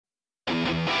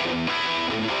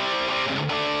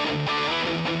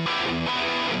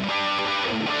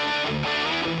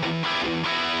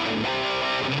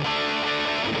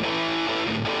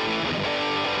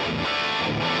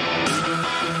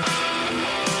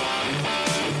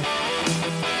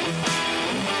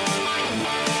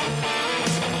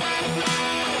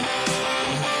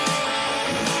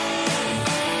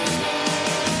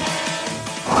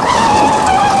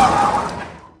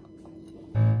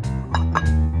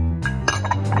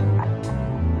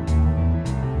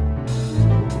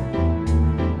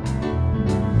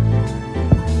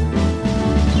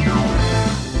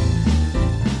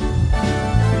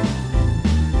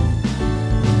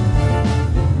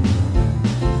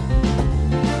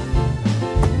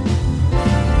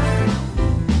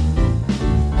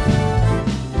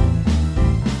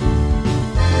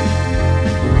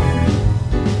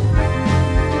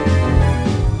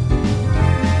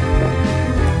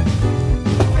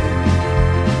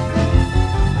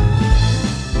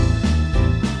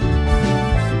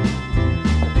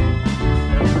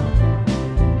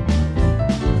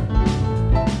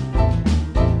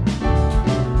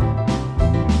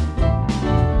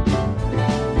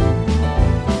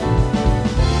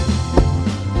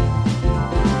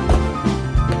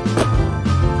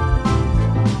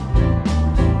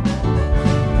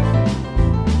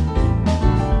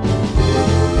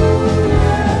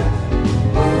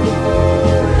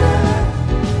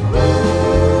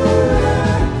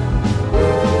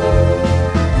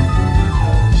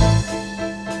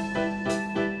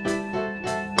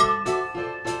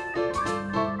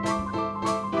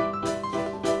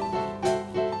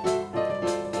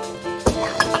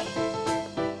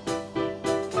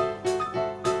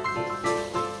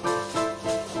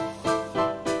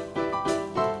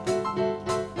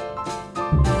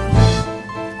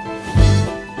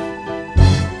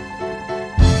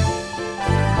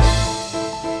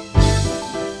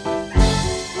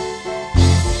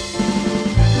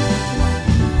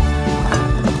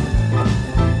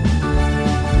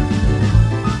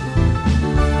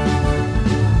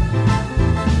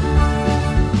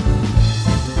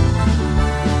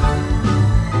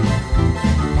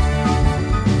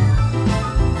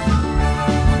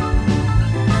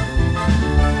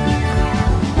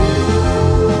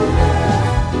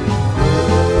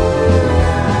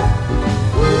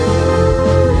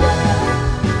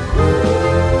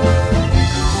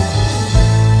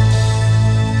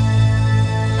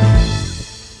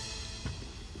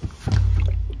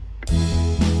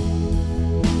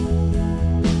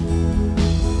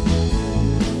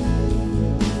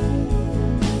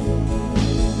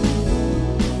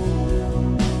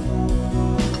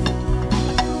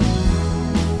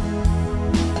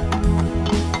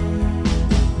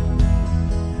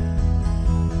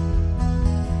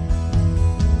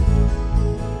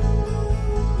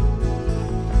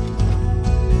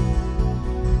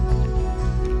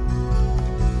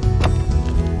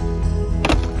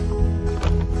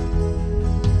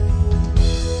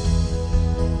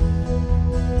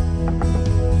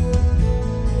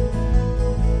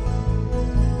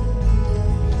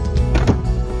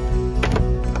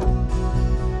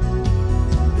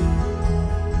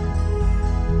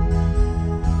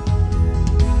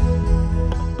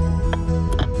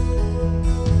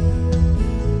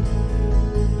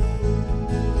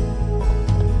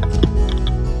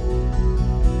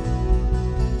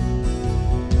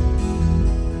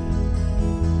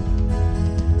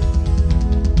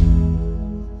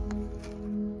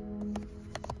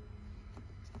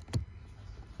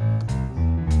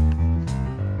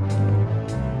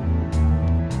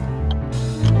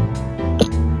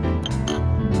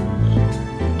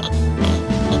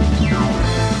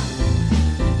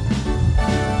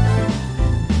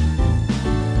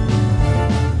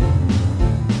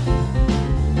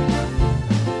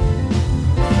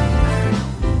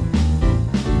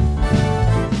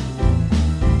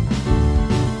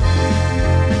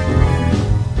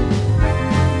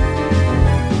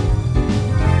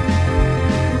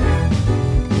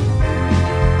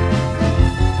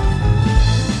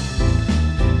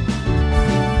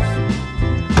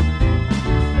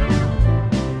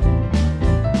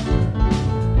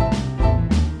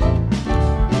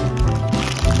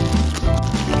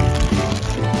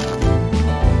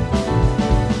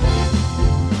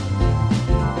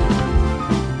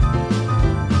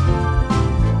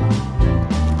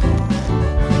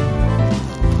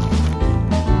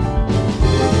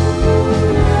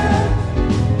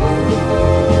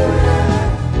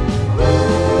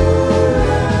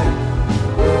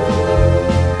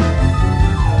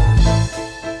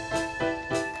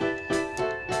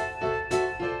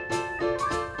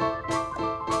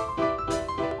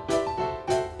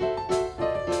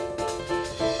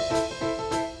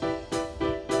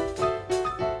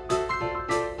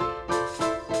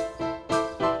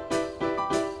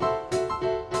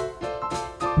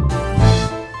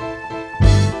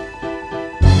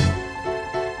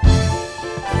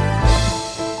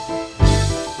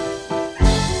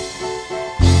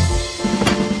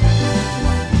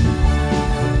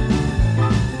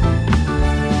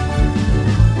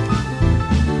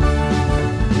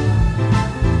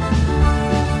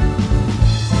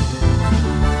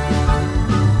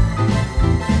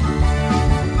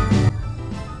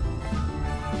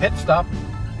stop.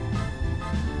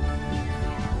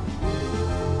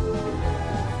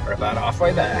 We're about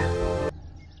halfway there.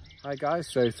 Hi guys,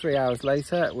 so 3 hours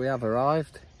later we have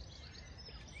arrived.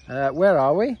 Where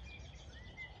are we?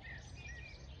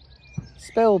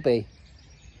 Spilsby.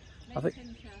 I think.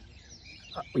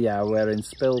 Yeah, we're in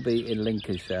Spilsby in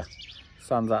Lincolnshire.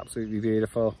 Sun's absolutely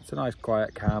beautiful. It's a nice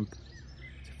quiet camp.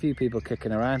 There's a few people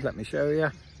kicking around. Let me show you.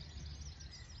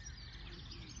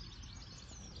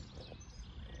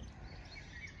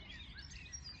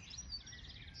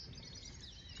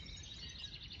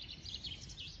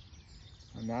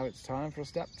 And now it's time for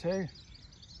step 2.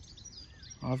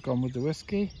 I've gone with the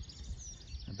whiskey.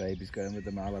 The baby's going with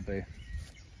the Malibu.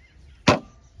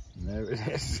 There it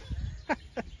is.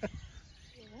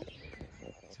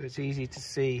 So it's easy to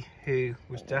see who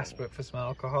was desperate for some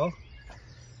alcohol.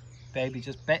 Baby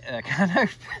just bit her can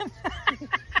open.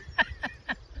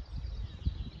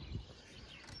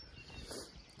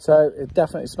 So it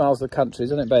definitely smells the country,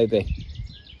 doesn't it, baby?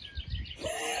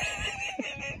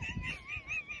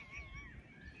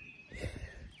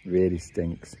 Really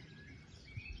stinks.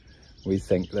 We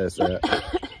think there's a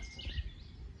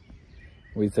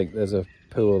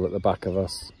pool at the back of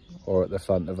us or at the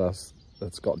front of us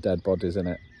that's got dead bodies in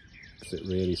it, because it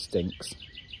really stinks.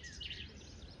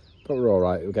 But we're all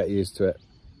right, we'll get used to it,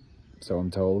 so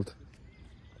I'm told.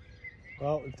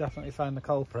 Well, we've definitely found the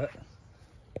culprit.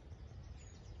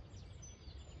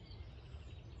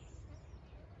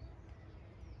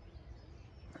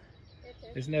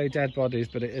 There's no dead bodies,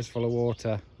 but it is full of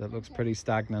water that looks pretty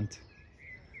stagnant.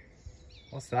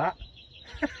 What's that?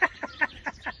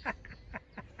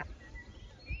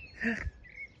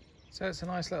 So it's a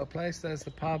nice little place. There's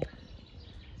the pub,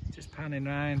 just panning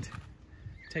round,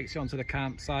 takes you onto the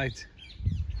campsite,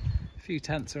 a few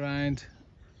tents around,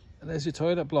 and there's your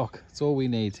toilet block. That's all we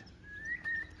need.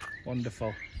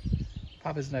 Wonderful.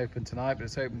 Pub isn't open tonight, but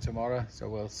it's open tomorrow, so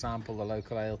we'll sample the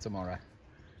local ale tomorrow.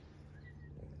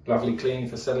 Lovely cleaning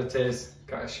facilities,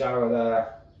 got a shower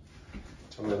there,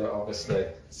 toilet obviously,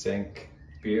 sink,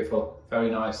 beautiful,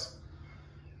 very nice.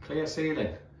 Clear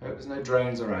ceiling, hope there's no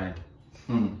drones around.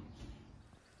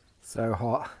 So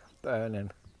hot, burning,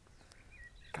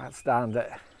 can't stand it.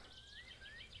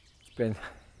 It's been,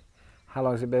 how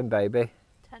long's it been, baby?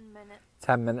 10 minutes.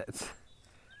 10 minutes,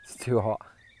 it's too hot.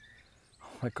 Oh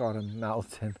my God, I'm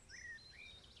melting.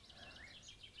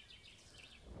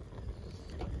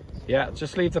 Yeah,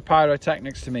 just leave the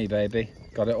pyrotechnics to me, baby.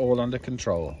 Got it all under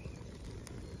control.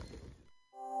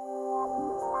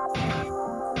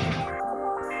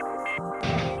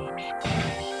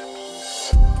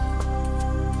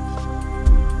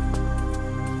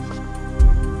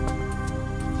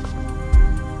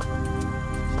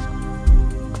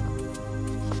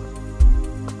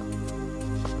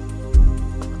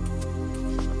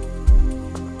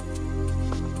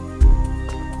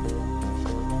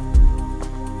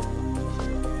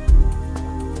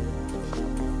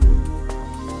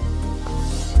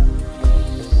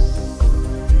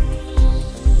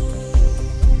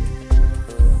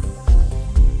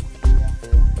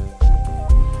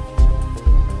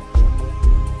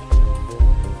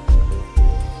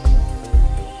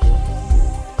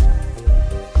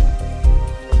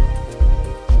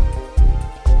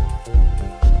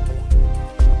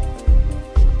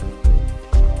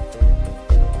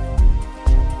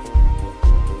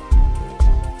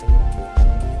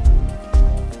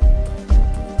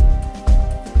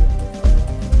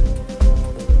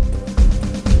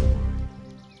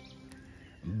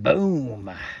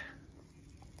 Boom!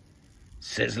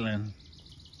 Sizzling.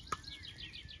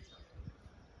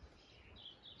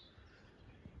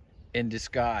 In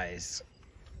disguise.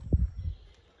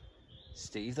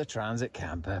 Steve the transit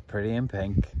camper, pretty in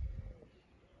pink.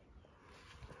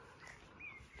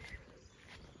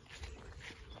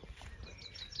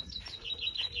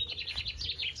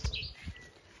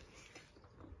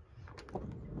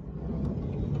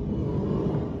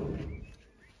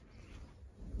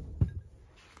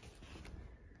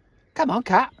 Come on,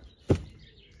 cat.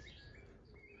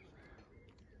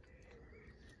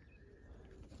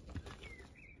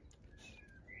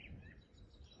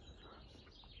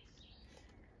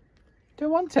 Don't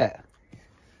want it?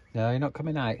 No, you're not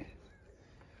coming out.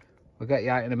 We'll get you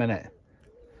out in a minute.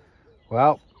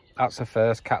 Well, that's the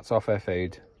first. Cat's off her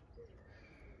food.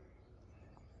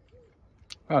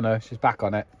 Oh no, she's back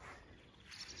on it.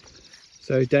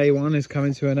 So day one is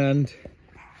coming to an end.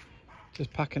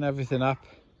 Just packing everything up.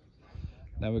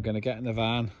 Then we're going to get in the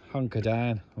van, hunker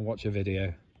down and watch a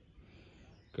video.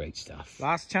 Great stuff.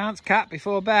 Last chance, cat,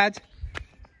 before bed.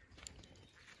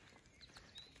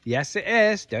 Yes, it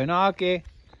is. Don't argue.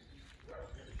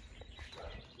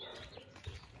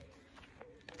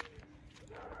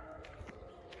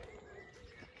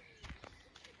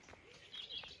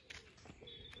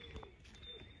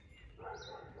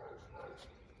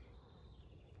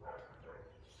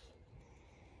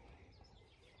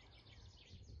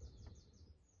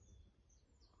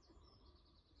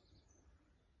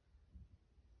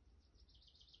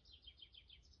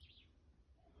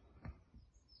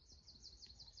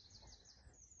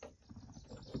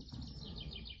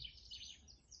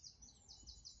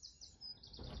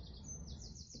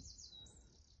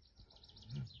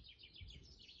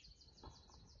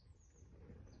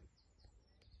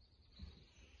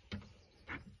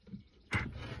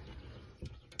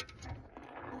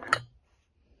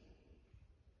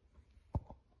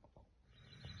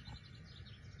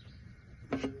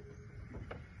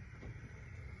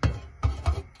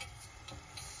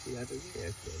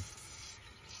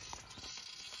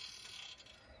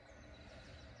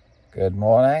 Good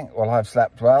morning. Well, I've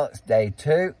slept well. It's day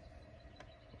 2.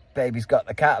 Baby's got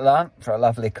the cattle on for a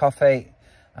lovely coffee,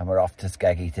 and we're off to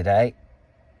Skeggy today.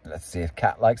 Let's see if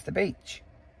Cat likes the beach.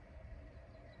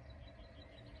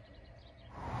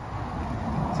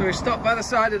 So we've stopped by the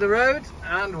side of the road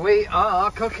and we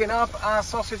are cooking up our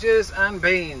sausages and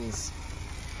beans.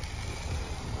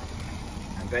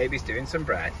 And baby's doing some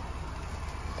bread.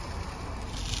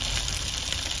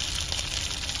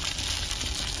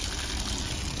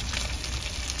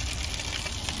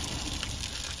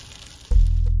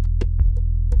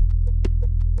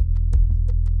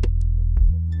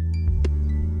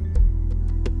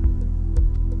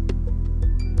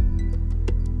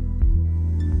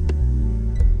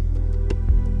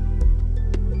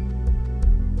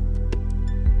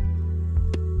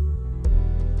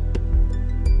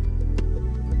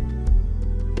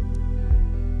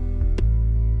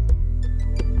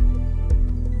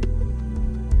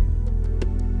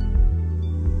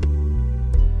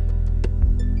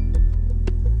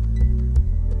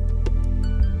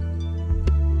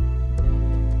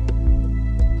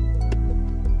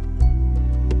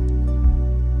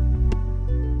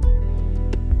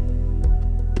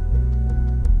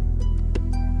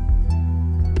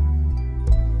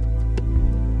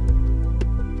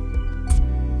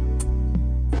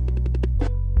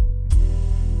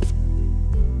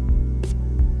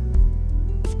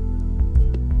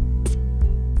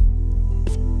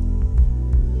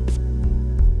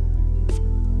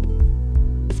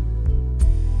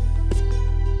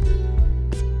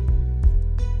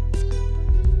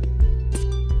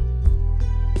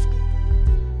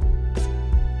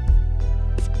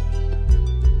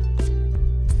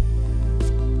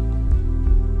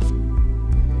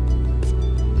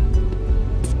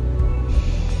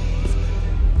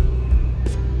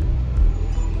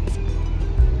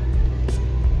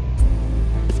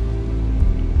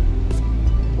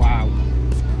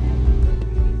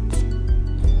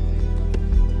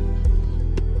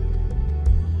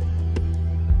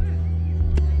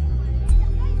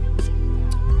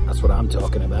 That's what I'm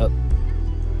talking about.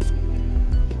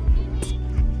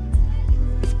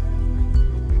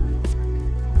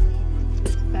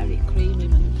 It's very creamy,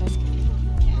 Monica.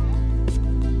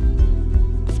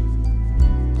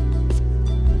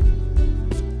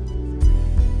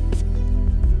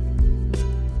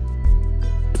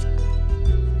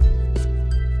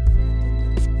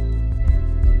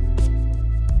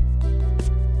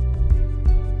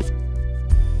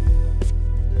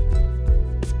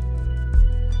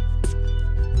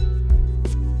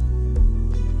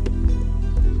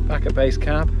 Back at base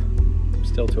camp,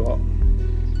 still too hot.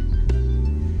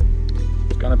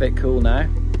 It's gone a bit cool now.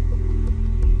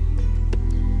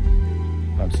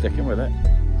 I'm sticking with it.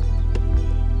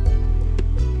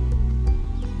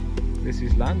 This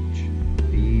is lunch,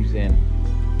 the EAVES INN.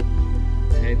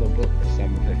 Table booked for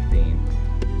 7:15.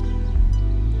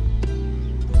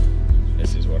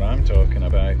 This is what I'm talking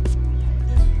about.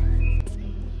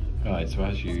 Right, so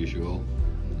as usual,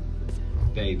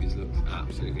 baby's looks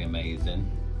absolutely amazing.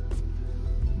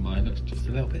 Mine looks just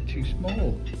a little bit too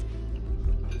small.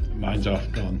 Mine's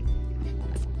off gone.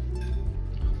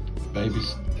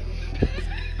 Baby's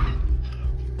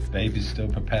still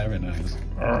preparing us.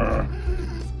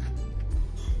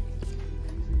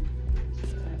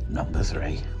 Number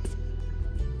 3.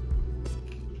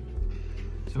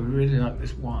 So we really like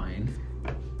this wine.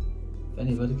 If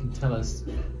anybody can tell us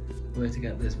where to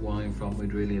get this wine from,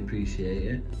 we'd really appreciate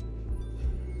it.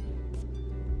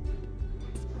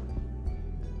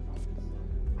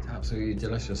 Absolutely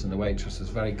delicious, and the waitress has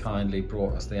very kindly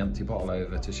brought us the empty bottle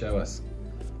over to show us.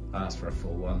 I asked for a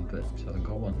full one, but she hasn't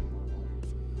got one.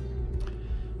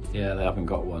 Yeah, they haven't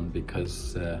got one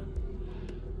because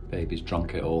baby's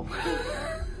drunk it all. Do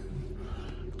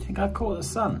you think I've caught the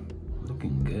sun?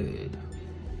 Looking good.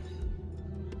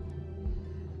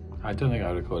 I don't think I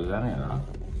recorded any of that.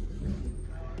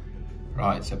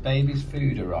 Right, so baby's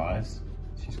food arrives.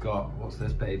 She's got, what's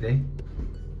this, baby?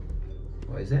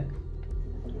 What is it?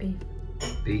 Beef.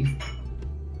 Beef,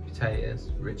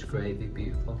 potatoes, rich gravy,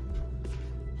 beautiful,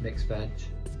 mixed veg.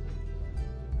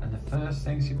 And the first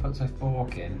thing she puts her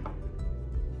fork in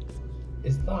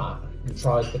is that, and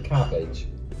tries the cabbage.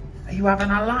 Are you having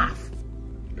a laugh?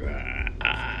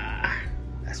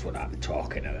 That's what I'm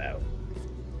talking about.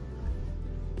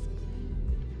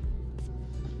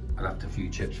 I left a few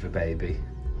chips for baby,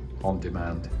 on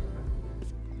demand.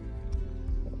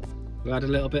 We had a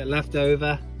little bit left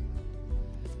over.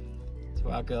 So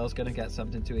our girl's gonna get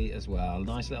something to eat as well.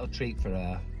 Nice little treat for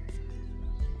her.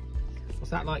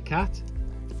 What's that like, Kat?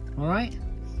 All right?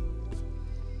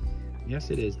 Yes,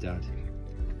 it is, Dad.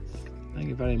 Thank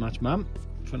you very much, Mum,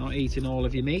 for not eating all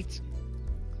of your meat.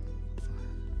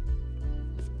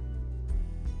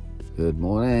 Good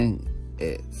morning.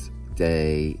 It's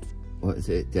day, what is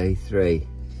it? Day 3.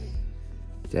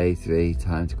 Day 3,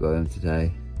 time to go home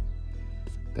today.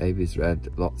 Baby's read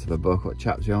lots of a book. What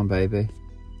chapter are you on, baby?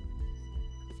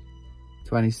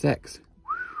 26. Is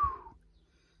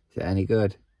it any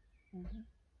good?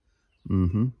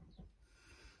 Mm-hmm.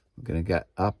 We're going to get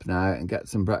up now and get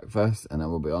some breakfast, and then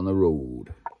we'll be on the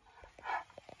road.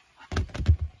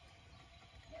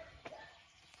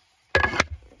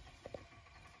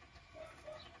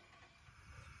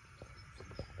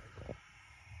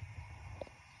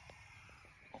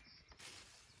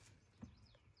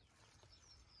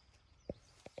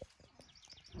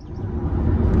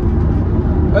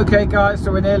 Okay guys,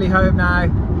 so we're nearly home now.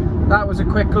 That was a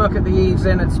quick look at the EAVES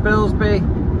Inn at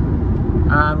Spilsby,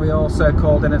 and we also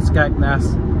called in at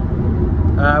Skegness.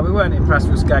 We weren't impressed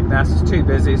with Skegness, it's too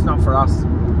busy, it's not for us.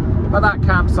 But that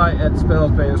campsite at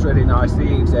Spilsby was really nice, the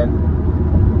EAVES Inn.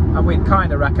 And we'd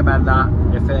kind of recommend that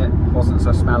if it wasn't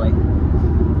so smelly.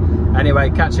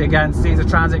 Anyway, catch you again. Steve's a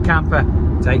transit camper.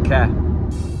 Take care.